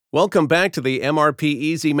Welcome back to the MRP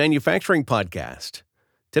Easy Manufacturing Podcast.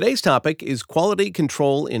 Today's topic is quality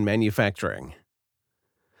control in manufacturing.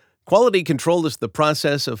 Quality control is the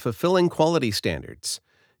process of fulfilling quality standards,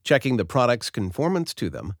 checking the product's conformance to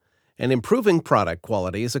them, and improving product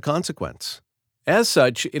quality as a consequence. As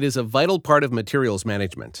such, it is a vital part of materials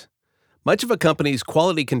management. Much of a company's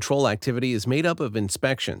quality control activity is made up of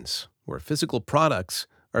inspections, where physical products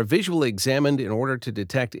are visually examined in order to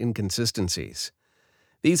detect inconsistencies.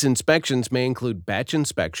 These inspections may include batch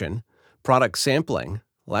inspection, product sampling,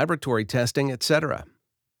 laboratory testing, etc.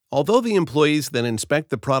 Although the employees that inspect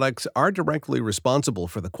the products are directly responsible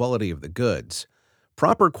for the quality of the goods,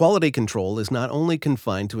 proper quality control is not only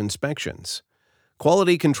confined to inspections.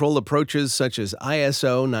 Quality control approaches such as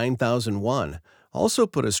ISO 9001 also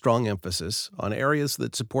put a strong emphasis on areas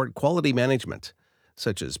that support quality management,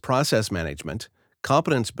 such as process management,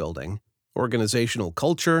 competence building, organizational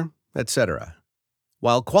culture, etc.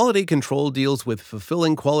 While quality control deals with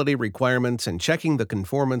fulfilling quality requirements and checking the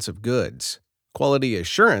conformance of goods, quality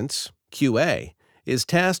assurance, QA, is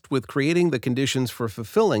tasked with creating the conditions for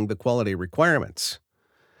fulfilling the quality requirements.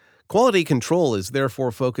 Quality control is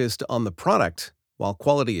therefore focused on the product, while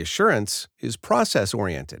quality assurance is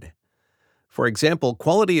process-oriented. For example,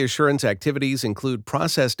 quality assurance activities include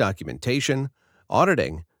process documentation,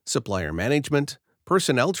 auditing, supplier management,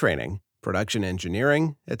 personnel training, production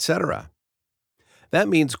engineering, etc. That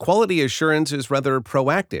means quality assurance is rather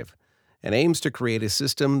proactive and aims to create a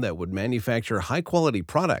system that would manufacture high-quality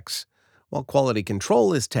products, while quality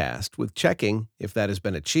control is tasked with checking if that has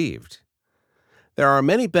been achieved. There are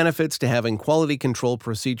many benefits to having quality control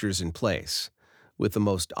procedures in place, with the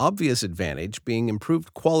most obvious advantage being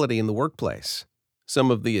improved quality in the workplace. Some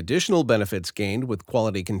of the additional benefits gained with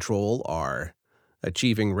quality control are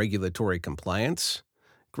achieving regulatory compliance,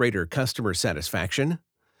 greater customer satisfaction,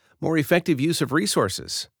 more effective use of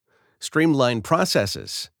resources, streamlined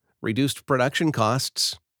processes, reduced production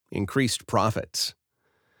costs, increased profits.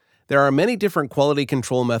 There are many different quality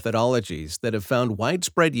control methodologies that have found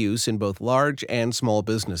widespread use in both large and small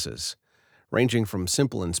businesses, ranging from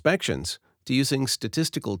simple inspections to using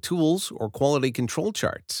statistical tools or quality control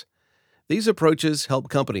charts. These approaches help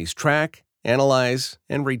companies track, analyze,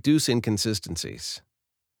 and reduce inconsistencies.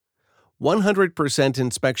 100%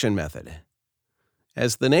 inspection method.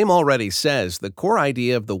 As the name already says, the core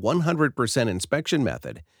idea of the 100% inspection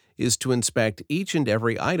method is to inspect each and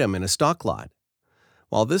every item in a stock lot.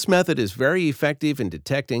 While this method is very effective in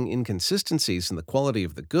detecting inconsistencies in the quality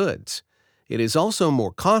of the goods, it is also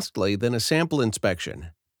more costly than a sample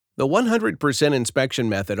inspection. The 100% inspection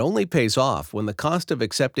method only pays off when the cost of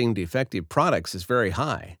accepting defective products is very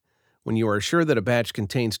high, when you are sure that a batch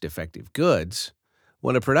contains defective goods,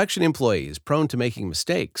 when a production employee is prone to making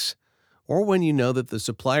mistakes, or when you know that the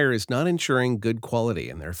supplier is not ensuring good quality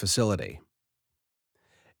in their facility.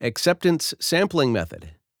 Acceptance sampling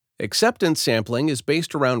method. Acceptance sampling is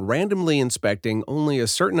based around randomly inspecting only a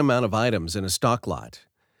certain amount of items in a stock lot.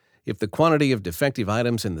 If the quantity of defective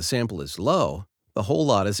items in the sample is low, the whole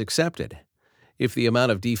lot is accepted. If the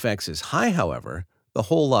amount of defects is high, however, the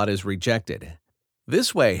whole lot is rejected.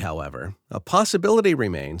 This way, however, a possibility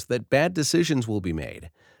remains that bad decisions will be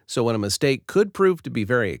made, so when a mistake could prove to be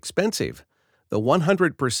very expensive, the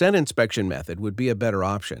 100% inspection method would be a better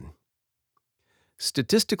option.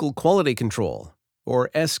 Statistical quality control, or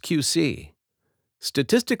SQC.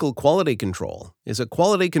 Statistical quality control is a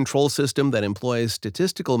quality control system that employs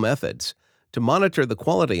statistical methods to monitor the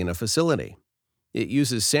quality in a facility. It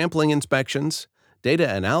uses sampling inspections,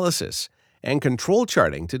 data analysis, and control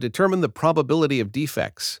charting to determine the probability of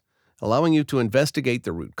defects, allowing you to investigate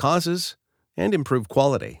the root causes and improve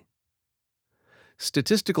quality.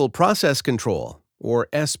 Statistical process control, or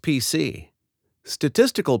SPC.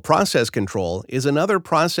 Statistical process control is another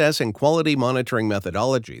process and quality monitoring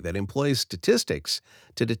methodology that employs statistics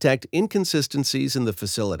to detect inconsistencies in the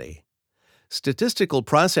facility. Statistical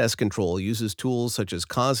process control uses tools such as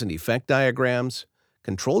cause and effect diagrams,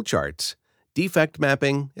 control charts, defect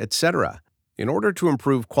mapping, etc., in order to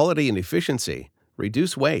improve quality and efficiency,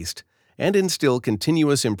 reduce waste, and instill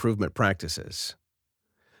continuous improvement practices.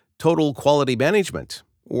 Total Quality Management,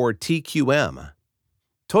 or TQM.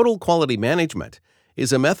 Total Quality Management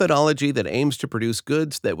is a methodology that aims to produce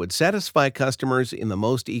goods that would satisfy customers in the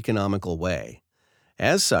most economical way.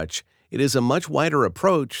 As such, it is a much wider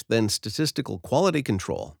approach than statistical quality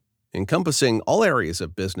control, encompassing all areas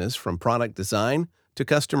of business from product design to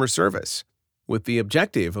customer service, with the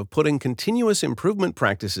objective of putting continuous improvement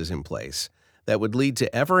practices in place that would lead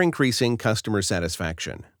to ever-increasing customer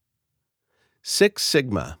satisfaction. Six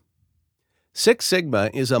Sigma. Six Sigma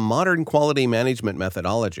is a modern quality management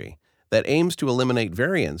methodology that aims to eliminate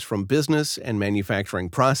variance from business and manufacturing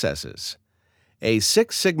processes. A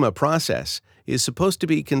Six Sigma process is supposed to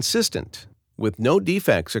be consistent, with no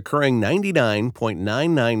defects occurring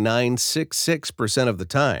 99.99966% of the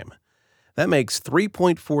time. That makes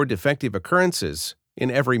 3.4 defective occurrences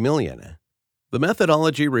in every million. The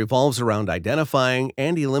methodology revolves around identifying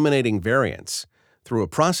and eliminating variance through a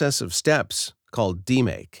process of steps called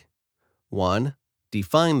DMAKE. 1.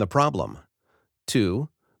 Define the problem. 2.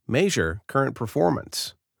 Measure current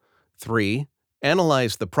performance. 3.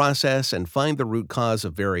 Analyze the process and find the root cause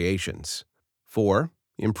of variations. 4.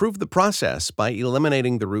 Improve the process by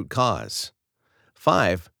eliminating the root cause.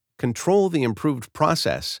 5. Control the improved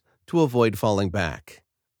process to avoid falling back.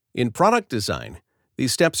 In product design,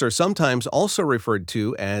 these steps are sometimes also referred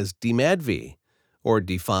to as DMADV, or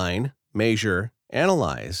define, measure,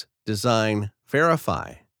 analyze, design,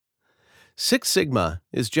 verify. Six Sigma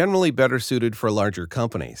is generally better suited for larger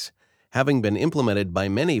companies, having been implemented by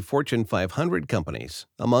many Fortune 500 companies,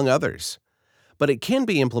 among others. But it can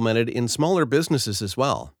be implemented in smaller businesses as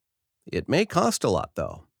well. It may cost a lot,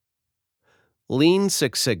 though. Lean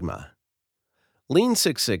Six Sigma. Lean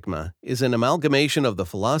Six Sigma is an amalgamation of the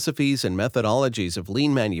philosophies and methodologies of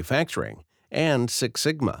lean manufacturing and Six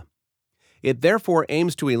Sigma. It therefore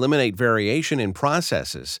aims to eliminate variation in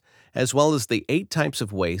processes, as well as the 8 types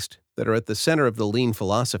of waste that are at the center of the lean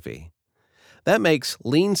philosophy. That makes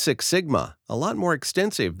Lean Six Sigma a lot more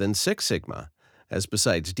extensive than Six Sigma, as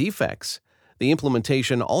besides defects, the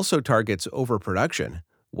implementation also targets overproduction,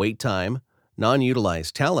 wait time,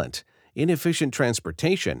 non-utilized talent, inefficient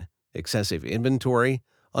transportation, excessive inventory,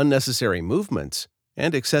 unnecessary movements,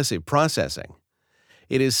 and excessive processing.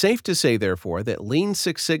 It is safe to say, therefore, that Lean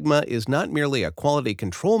Six Sigma is not merely a quality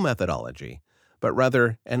control methodology, but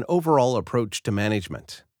rather an overall approach to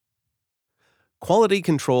management. Quality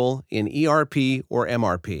control in ERP or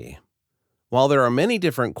MRP. While there are many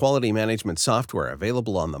different quality management software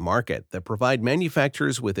available on the market that provide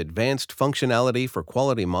manufacturers with advanced functionality for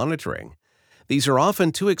quality monitoring, these are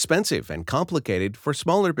often too expensive and complicated for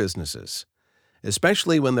smaller businesses,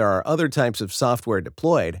 especially when there are other types of software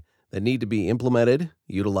deployed that need to be implemented,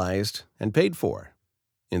 utilized, and paid for.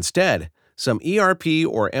 Instead, some ERP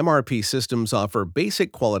or MRP systems offer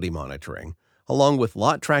basic quality monitoring, along with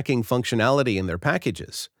lot tracking functionality in their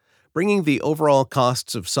packages, bringing the overall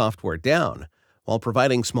costs of software down while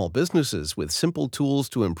providing small businesses with simple tools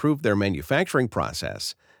to improve their manufacturing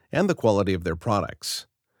process and the quality of their products.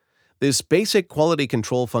 This basic quality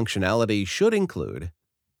control functionality should include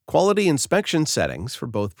quality inspection settings for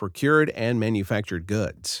both procured and manufactured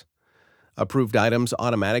goods, approved items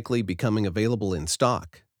automatically becoming available in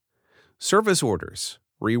stock, service orders,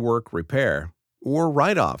 rework, repair, or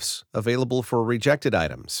write-offs available for rejected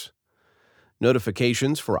items,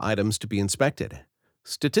 notifications for items to be inspected,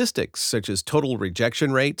 statistics such as total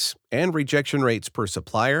rejection rates and rejection rates per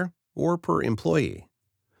supplier or per employee.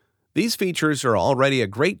 These features are already a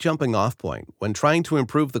great jumping-off point when trying to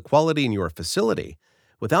improve the quality in your facility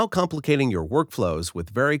without complicating your workflows with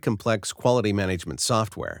very complex quality management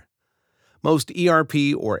software. Most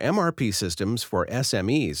ERP or MRP systems for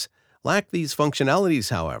SMEs lack these functionalities,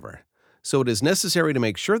 however, so it is necessary to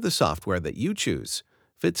make sure the software that you choose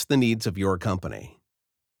fits the needs of your company.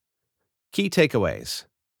 Key takeaways.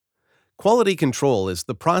 Quality control is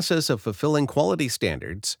the process of fulfilling quality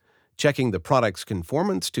standards, checking the product's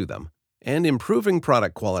conformance to them, and improving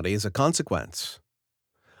product quality as a consequence.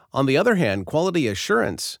 On the other hand, quality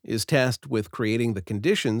assurance is tasked with creating the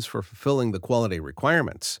conditions for fulfilling the quality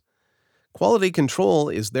requirements. Quality control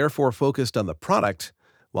is therefore focused on the product,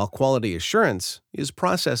 while quality assurance is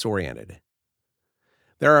process-oriented.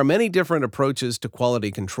 There are many different approaches to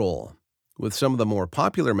quality control, with some of the more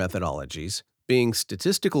popular methodologies being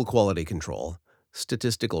statistical quality control,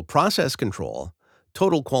 statistical process control,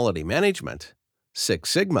 total quality management, Six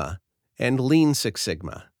Sigma, and Lean Six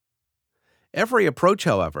Sigma. Every approach,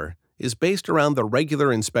 however, is based around the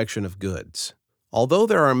regular inspection of goods. Although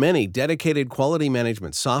there are many dedicated quality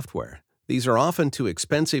management software, these are often too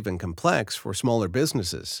expensive and complex for smaller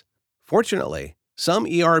businesses. Fortunately, some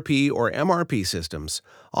ERP or MRP systems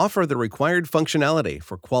offer the required functionality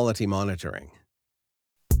for quality monitoring.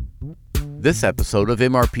 This episode of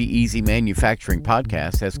MRP Easy Manufacturing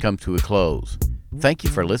Podcast has come to a close. Thank you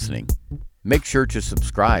for listening. Make sure to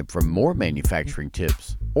subscribe for more manufacturing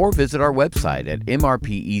tips or visit our website at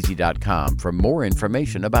mrpeasy.com for more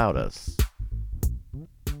information about us.